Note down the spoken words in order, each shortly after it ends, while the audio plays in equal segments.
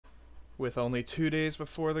With only 2 days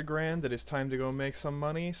before the Grand, it is time to go make some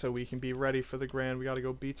money so we can be ready for the Grand. We gotta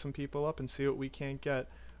go beat some people up and see what we can't get.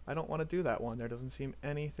 I don't want to do that one. There doesn't seem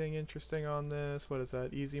anything interesting on this. What is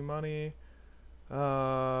that? Easy money?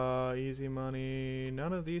 Easy money.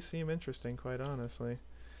 None of these seem interesting, quite honestly.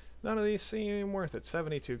 None of these seem worth it.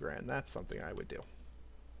 72 grand. That's something I would do.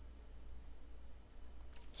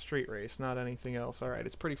 Street race, not anything else. Alright,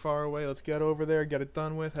 it's pretty far away. Let's get over there, get it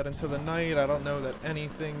done with, head into the night. I don't know that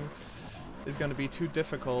anything is going to be too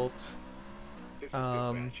difficult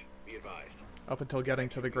up until getting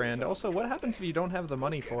to the Grand. Also, what happens if you don't have the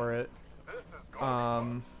money for it?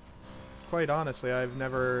 Quite honestly, I've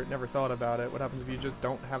never thought about it. What happens if you just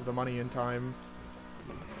don't have the money in time?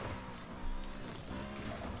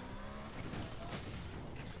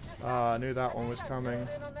 I knew that one was coming.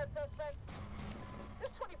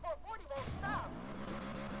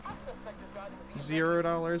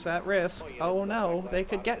 $0 at risk. Oh no, they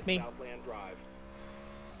could get me.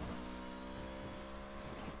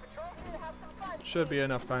 Should be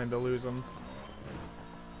enough time to lose them.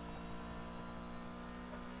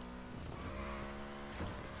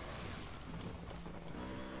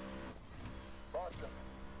 Boston.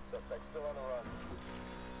 Suspect still on the run.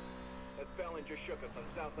 That felon just shook us on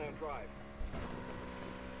Southland Drive.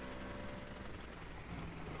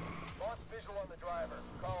 Lost visual on the driver.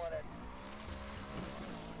 Calling it.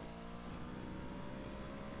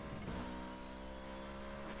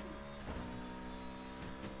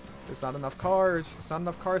 There's not enough cars. There's not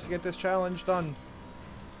enough cars to get this challenge done.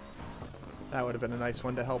 That would have been a nice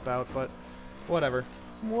one to help out, but whatever.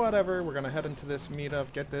 Whatever. We're going to head into this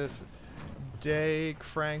meetup, get this day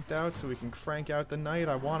cranked out so we can crank out the night.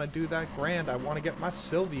 I want to do that Grand. I want to get my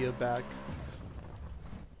Sylvia back.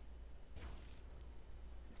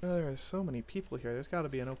 Oh, there are so many people here. There's got to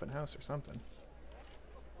be an open house or something.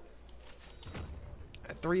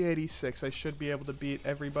 At 386, I should be able to beat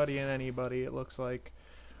everybody and anybody, it looks like.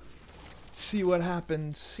 See what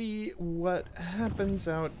happens. See what happens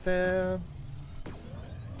out there.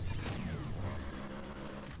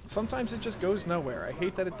 Sometimes it just goes nowhere. I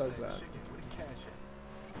hate that it does that.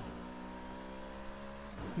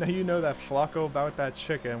 Now you know that Flacco about that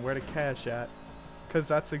chicken, where to cash at. Because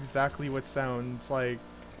that's exactly what sounds like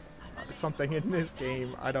something in this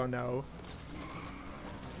game. I don't know.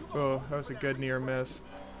 Oh, that was a good near miss.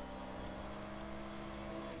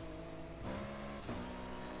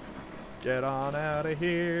 Get on out of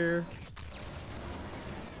here.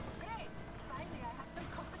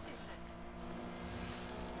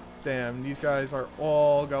 Damn, these guys are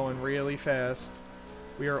all going really fast.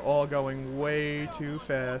 We are all going way too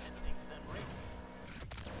fast.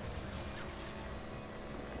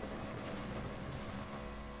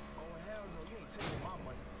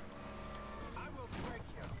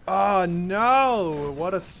 Oh no!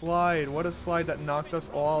 What a slide. What a slide that knocked us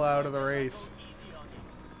all out of the race.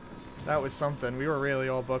 That was something. We were really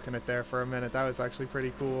all booking it there for a minute. That was actually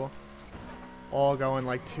pretty cool. All going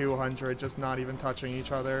like 200, just not even touching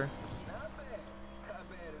each other.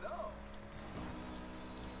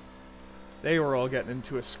 They were all getting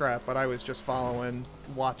into a scrap, but I was just following,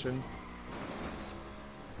 watching.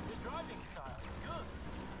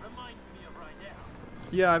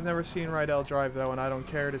 Yeah, I've never seen Rydell drive though, and I don't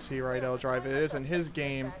care to see Rydell drive. It isn't his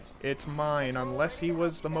game, it's mine, unless he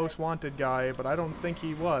was the most wanted guy, but I don't think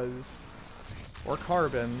he was. Or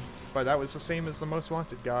Carbon, but that was the same as the most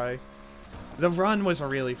wanted guy. The Run was a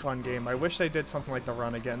really fun game. I wish they did something like the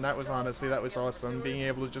Run again. That was honestly, that was awesome. Being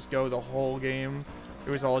able to just go the whole game. It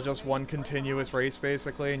was all just one continuous race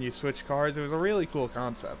basically, and you switch cars. It was a really cool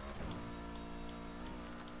concept.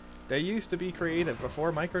 They used to be creative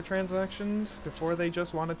before microtransactions, before they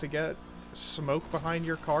just wanted to get smoke behind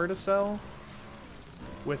your car to sell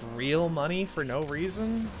with real money for no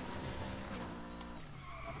reason.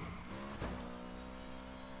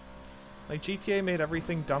 Like, GTA made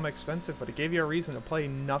everything dumb expensive, but it gave you a reason to play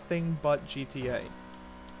nothing but GTA.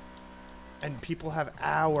 And people have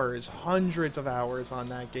hours, hundreds of hours on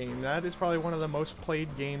that game. That is probably one of the most played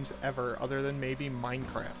games ever, other than maybe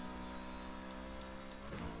Minecraft.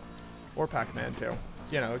 Or Pac-Man too.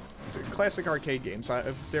 You know, classic arcade games,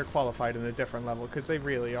 they're qualified in a different level, because they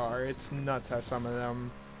really are. It's nuts how some of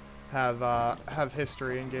them have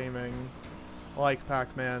history in gaming. Like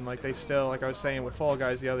Pac-Man, like they still, like I was saying with Fall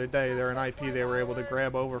Guys the other day, they're an IP they were able to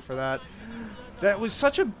grab over for that. That was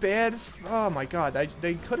such a bad, oh my god,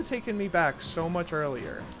 they could have taken me back so much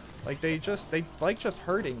earlier. Like they like just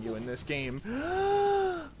hurting you in this game.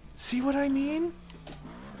 See what I mean?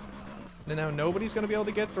 And now nobody's gonna be able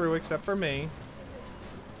to get through except for me.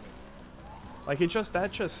 Like that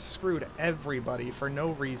just screwed everybody for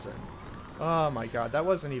no reason. Oh my god, that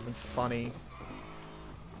wasn't even funny.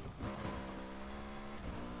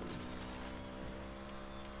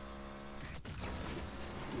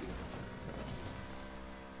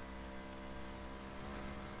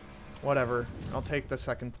 Whatever. I'll take the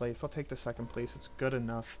second place. I'll take the second place. It's good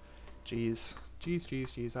enough. Jeez. Jeez, jeez,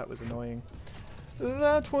 jeez. That was annoying.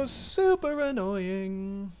 That was super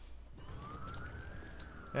annoying.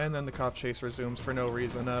 And then the cop chase resumes for no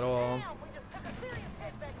reason at all. Damn, we just took a serious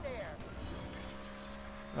hit back there.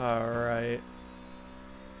 Alright.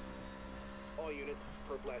 All units,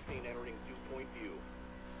 per blast scene entering dew point view.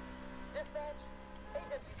 Dispatch,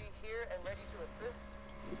 AWD here and ready to assist.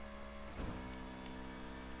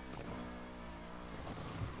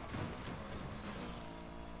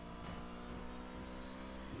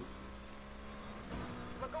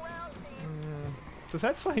 Look around, team. Does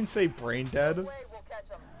that sign say brain dead? Way we'll catch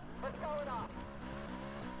 'em. Let's call it off.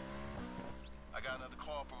 I got another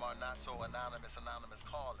call from our not so anonymous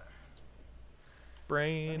caller.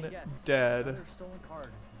 Brain Let me guess. dead. Another stolen card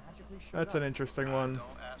has magically showed That's up. an interesting I one.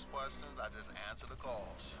 don't ask questions, I just answer the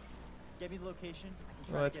calls. Give me the location. I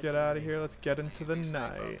can try Let's to get the out of here. information. Let's get into the Be safe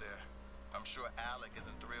out night. there. I'm sure Alec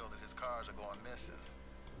isn't thrilled that his cars are going missing.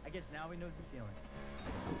 I guess now he knows the feeling.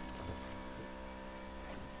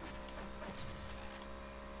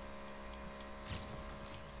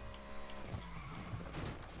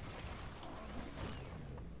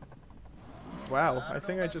 Wow, I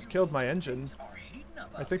think I just killed my engine.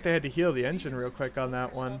 I think they had to heal the engine real quick on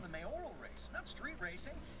that one. The mayoral race, not street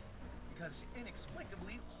racing, because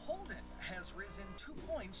inexplicably Holden has risen 2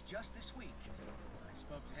 points just this week. I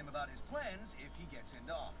spoke to him about his plans if he gets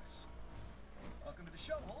into office. Welcome to the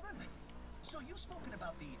show, Holden. So you've spoken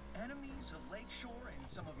about the enemies of Lakeshore in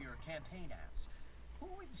some of your campaign ads. Who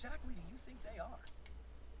exactly do you think they are?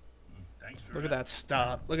 Thanks for Look at that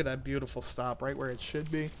stop. Look at that beautiful stop right where it should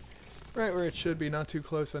be. Right where it should be, not too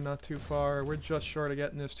close and not too far. We're just short of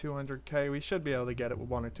getting this 200k. We should be able to get it with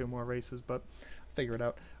 1 or 2 more races, but I'll figure it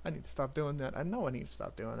out. I need to stop doing that. I know I need to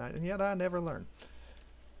stop doing that, and yet I never learn.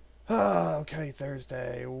 Okay,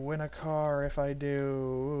 Thursday. Win a car if I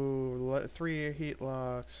do. Ooh, 3 heat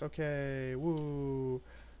locks. Okay, woo.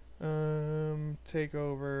 Take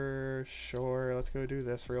over. Sure, let's go do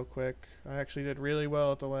this real quick. I actually did really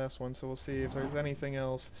well at the last one, so we'll see if there's anything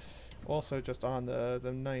else. Also, just on the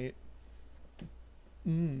night.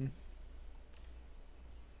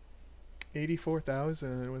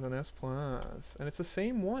 84,000 with an S plus, and it's the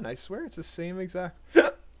same one. I swear it's the same exact.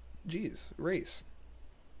 Jeez, race.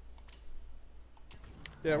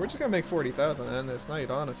 Yeah, we're just gonna make 40,000 and end this night.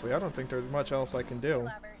 Honestly, I don't think there's much else I can do.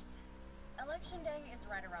 Lovers, Election Day is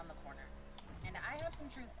right around the corner, and I have some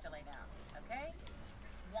truths to lay down. Okay?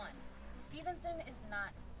 1. Stevenson is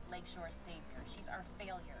not Lakeshore's savior. She's our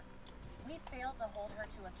failure. We failed to hold her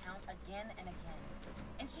to account again and again,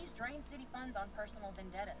 and she's drained city funds on personal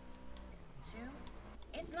vendettas. 2,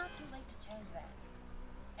 it's not too late to change that.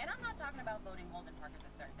 And I'm not talking about voting Holden Parker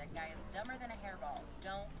III. That guy is dumber than a hairball.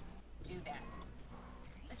 Don't do that.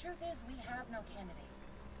 The truth is, we have no candidate.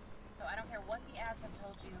 So I don't care what the ads have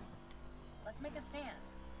told you. Let's make a stand.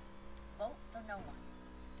 Vote for no one.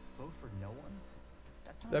 Vote for no one?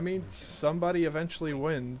 That's not That means somebody eventually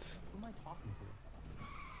wins. Who am I talking to?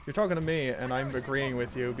 You're talking to me, and I'm agreeing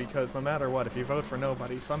with you, because no matter what, if you vote for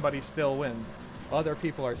nobody, somebody still wins. Other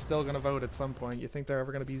people are still going to vote at some point. You think there are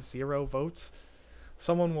ever going to be 0 votes?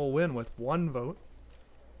 Someone will win with 1 vote.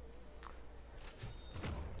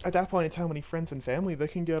 At that point, it's how many friends and family they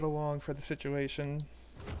can get along for the situation.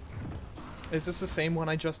 Is this the same one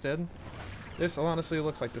I just did? This honestly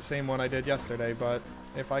looks like the same one I did yesterday, but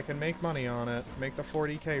if I can make money on it, make the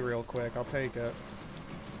 40k real quick, I'll take it.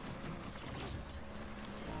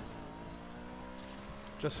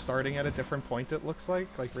 Just starting at a different point, it looks like?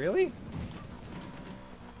 Like, really?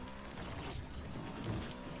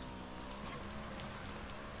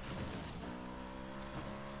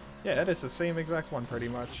 Yeah, it is the same exact one, pretty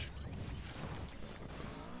much.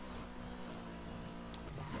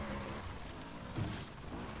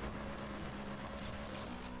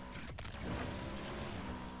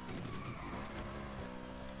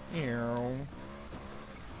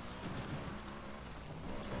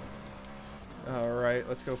 Alright,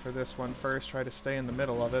 let's go for this one first. Try to stay in the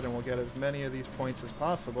middle of it, and we'll get as many of these points as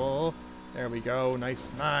possible. There we go. Nice,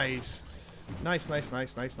 nice. Nice, nice,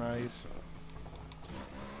 nice, nice, nice.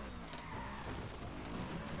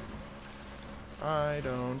 I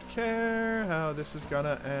don't care how this is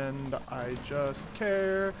gonna end. I just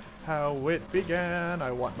care how it began.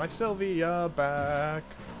 I want my Sylvia back.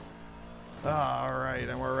 Alright,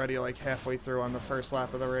 and we're already like halfway through on the first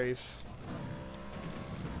lap of the race.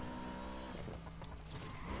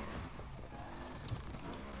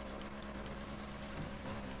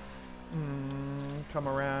 come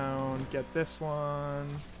around, get this one.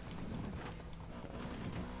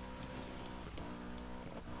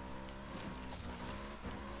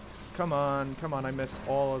 Come on, come on, I missed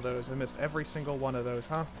all of those. I missed every single one of those,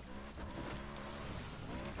 huh?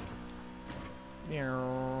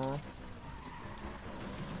 Yeah.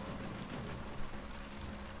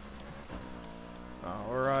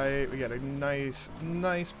 Alright, we got a nice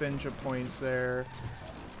binge of points there.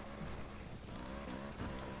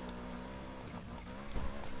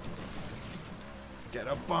 Get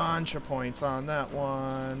a bunch of points on that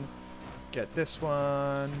one. Get this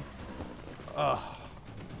one. Ugh.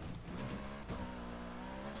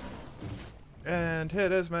 And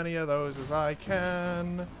hit as many of those as I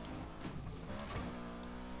can.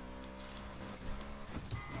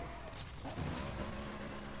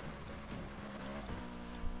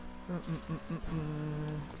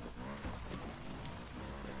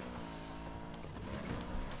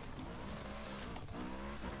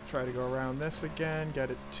 Try to go around this again, get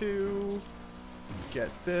it 2, get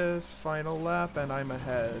this, final lap, and I'm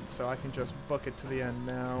ahead, so I can just book it to the end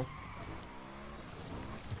now.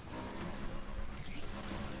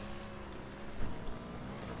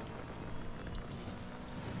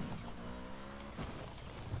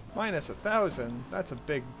 Minus 1,000, that's a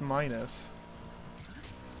big minus.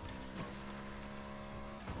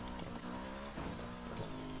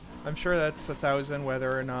 I'm sure that's 1,000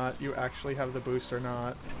 whether or not you actually have the boost or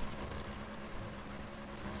not.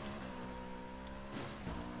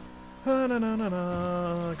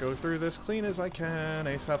 Go through this clean as I can.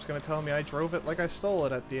 ASAP's gonna tell me I drove it like I stole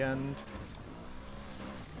it at the end.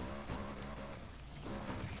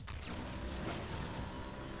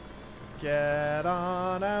 Get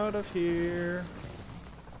on out of here.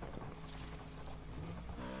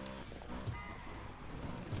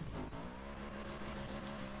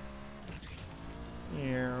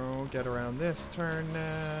 Get around this turn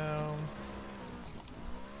now.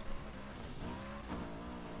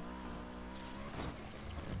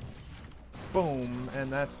 Boom, and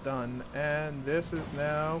that's done. And this is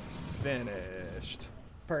now finished.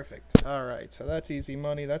 Perfect. Alright, so that's easy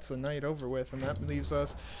money. That's the night over with, and that leaves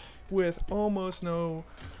us with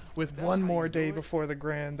with one more day before the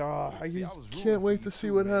grand. I can't wait to see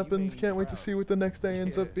what happens. Can't wait to see what the next day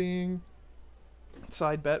ends up being.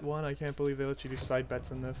 Side bet 1. I can't believe they let you do side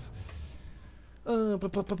bets in this. Another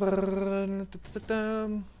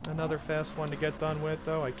fast one to get done with,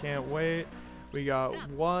 though. I can't wait. We got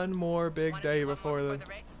one more big day before the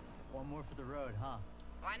race. One more for the road, huh?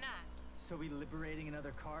 Why not? So we liberating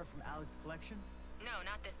another car from Alex's collection? No,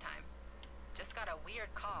 not this time. Just got a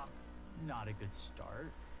weird call. Not a good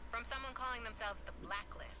start. From someone calling themselves the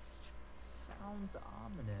Blacklist. Sounds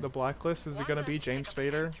ominous. The Blacklist? Is it gonna be James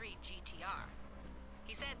Spader?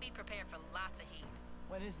 He said be prepared for lots of heat.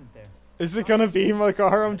 When isn't there? Is it gonna be my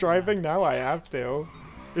car I'm driving now? I have to.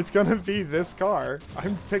 It's gonna be this car.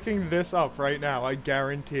 I'm picking this up right now. I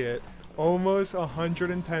guarantee it. Almost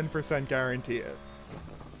 110% guarantee it.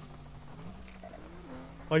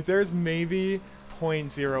 Like, there's maybe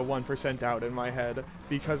 0.01% doubt in my head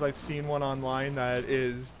because I've seen one online that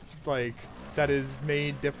is like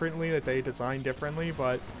made differently, that they designed differently.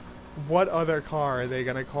 But what other car are they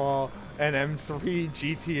gonna call an M3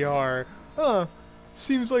 GTR? Huh?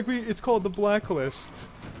 Seems like it's called the Blacklist.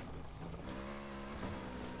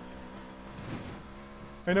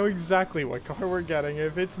 I know exactly what car we're getting.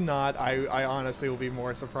 If it's not, I honestly will be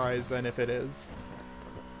more surprised than if it is.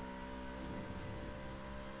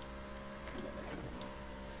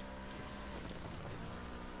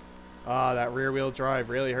 Ah, that rear wheel drive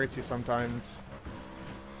really hurts you sometimes.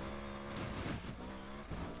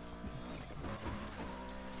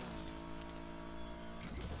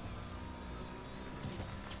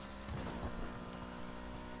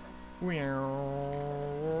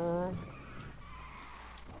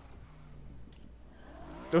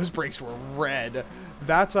 Those brakes were red.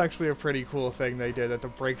 That's actually a pretty cool thing they did, that the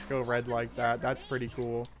brakes go red like that. That's pretty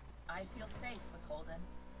cool. I feel safe with Holden.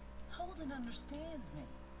 Holden understands me.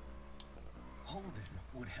 Holden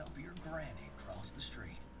would help your granny cross the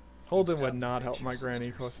street. Holden would not help my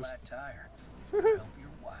granny cross the street. Help your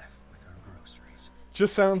wife with her groceries.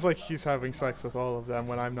 Just sounds like he's having sex with all of them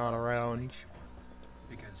when I'm not around.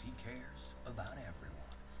 Because he cares about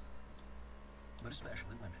everyone, but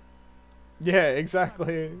especially women. Yeah,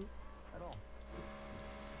 exactly. At all.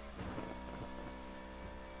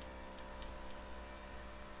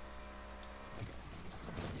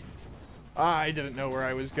 I didn't know where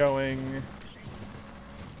I was going.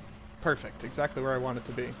 Perfect, exactly where I want it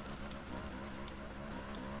to be.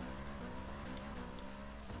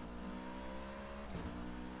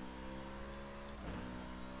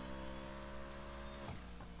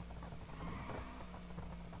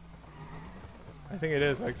 think it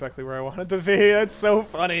is exactly where I want it to be. That's so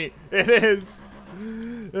funny. It is.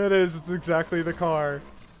 It is. It's exactly the car.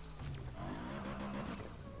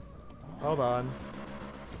 Hold on.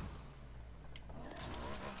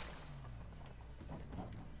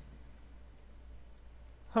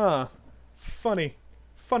 Huh. Funny.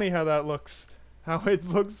 Funny how that looks. How it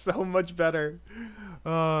looks so much better.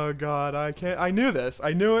 Oh god, I can't. I knew this.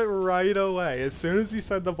 I knew it right away. As soon as he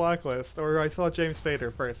said the Blacklist, or I thought James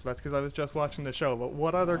Spader first, but that's because I was just watching the show. But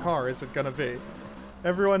what other car is it gonna be?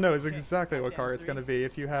 Everyone knows exactly what car it's gonna be.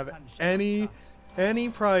 If you have any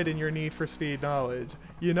pride in your need for speed knowledge,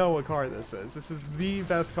 you know what car this is. This is the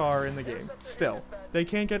best car in the game. Still, they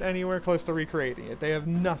can't get anywhere close to recreating it. They have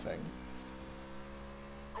nothing.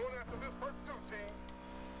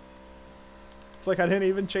 It's like I didn't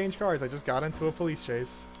even change cars. I just got into a police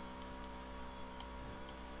chase.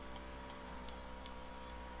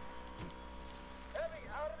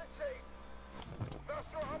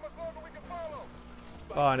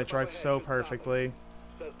 Oh, and it drives so perfectly.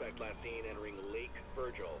 Suspect last seen entering Lake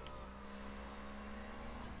Virgil.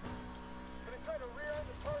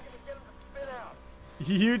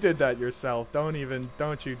 You did that yourself. Don't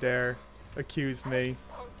you dare accuse me.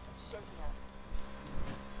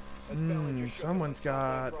 Someone's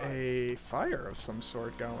got a fire of some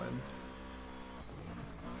sort going.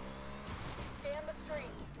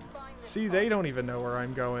 See, they don't even know where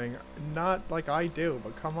I'm going. Not like I do,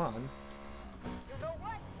 but come on. You know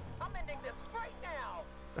what? I'm ending this right now.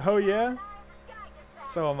 Oh yeah?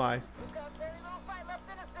 So am I. We've got very little fight left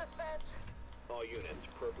in us, dispatch. All units,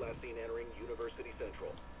 perp last seen entering University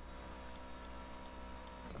Central.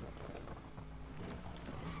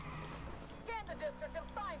 Scan the district and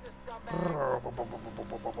find this scumbag.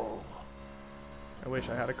 I wish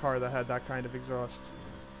I had a car that had that kind of exhaust.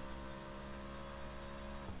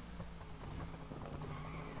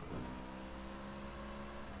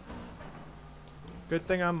 Good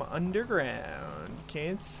thing I'm underground.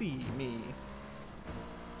 Can't see me.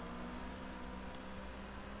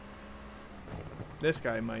 This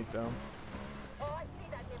guy might, though. Oh, I see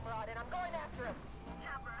that Nimrod, and I'm going after him.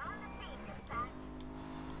 Chopper on the scene, dispatch.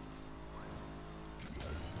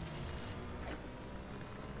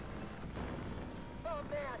 Oh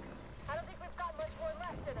man, I don't think we've got much more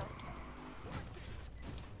left in us.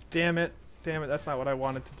 Damn it. Damn it, that's not what I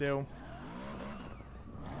wanted to do.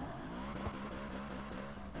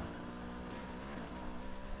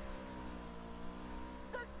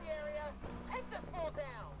 Search the area. Take this fool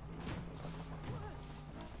down.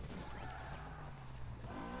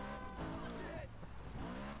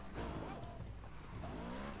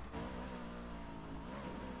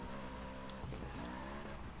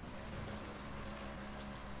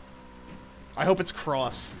 I hope it's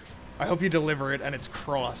cross. I hope you deliver it and it's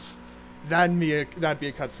cross. That'd be a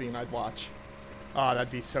cutscene I'd watch. Oh,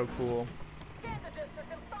 that'd be so cool. Scan the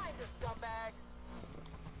district and find this scumbag.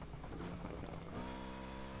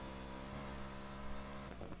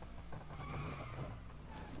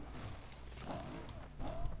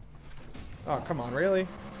 Oh, come on, really?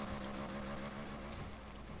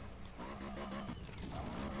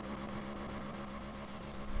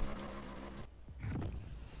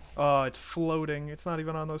 Oh, it's floating. It's not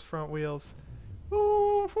even on those front wheels.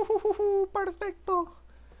 Ooh, perfecto.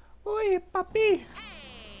 Uy, papi. Hey,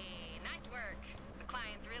 nice work. The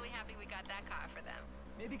client's really happy we got that car for them.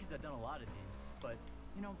 Maybe because I've done a lot of these, but,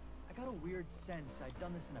 you know, I got a weird sense I've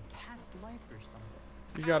done this in a past life or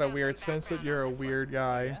something. You got a weird sense that you're a weird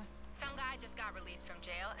guy. Yeah? Some guy just got released from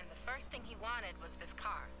jail, and the first thing he wanted was this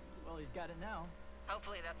car. Well, he's got it now.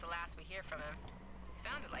 Hopefully that's the last we hear from him. He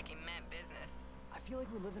sounded like he meant business. I feel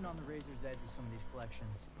like we're living on the razor's edge with some of these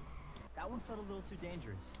collections. That one felt a little too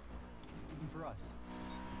dangerous, even for us.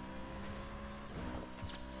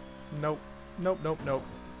 Nope. Nope, nope, nope.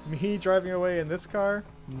 Me driving away in this car?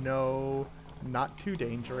 No. Not too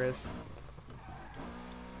dangerous.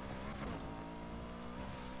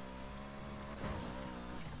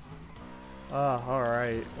 Ah,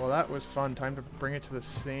 alright. Well, that was fun. Time to bring it to the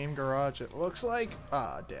same garage, it looks like.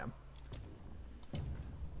 Ah, damn.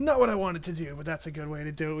 Not what I wanted to do, but that's a good way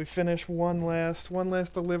to do it. We finish one last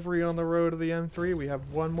delivery on the road to the M3. We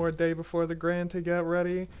have one more day before the Grand to get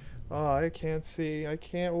ready. Oh, I can't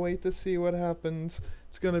wait to see what happens.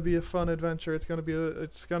 It's gonna be a fun adventure. It's gonna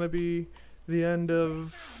be the end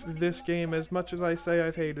of this game. As much as I say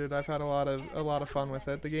I've hated, I've had a lot of fun with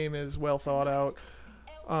it. The game is well thought out.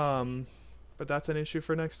 But that's an issue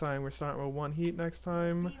for next time. We're starting with one heat next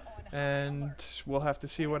time, and we'll have to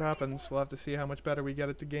see what happens. We'll have to see how much better we get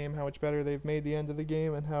at the game, how much better they've made the end of the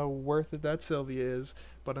game, and how worth it that Sylvia is.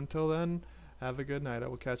 But until then, have a good night. I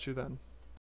will catch you then.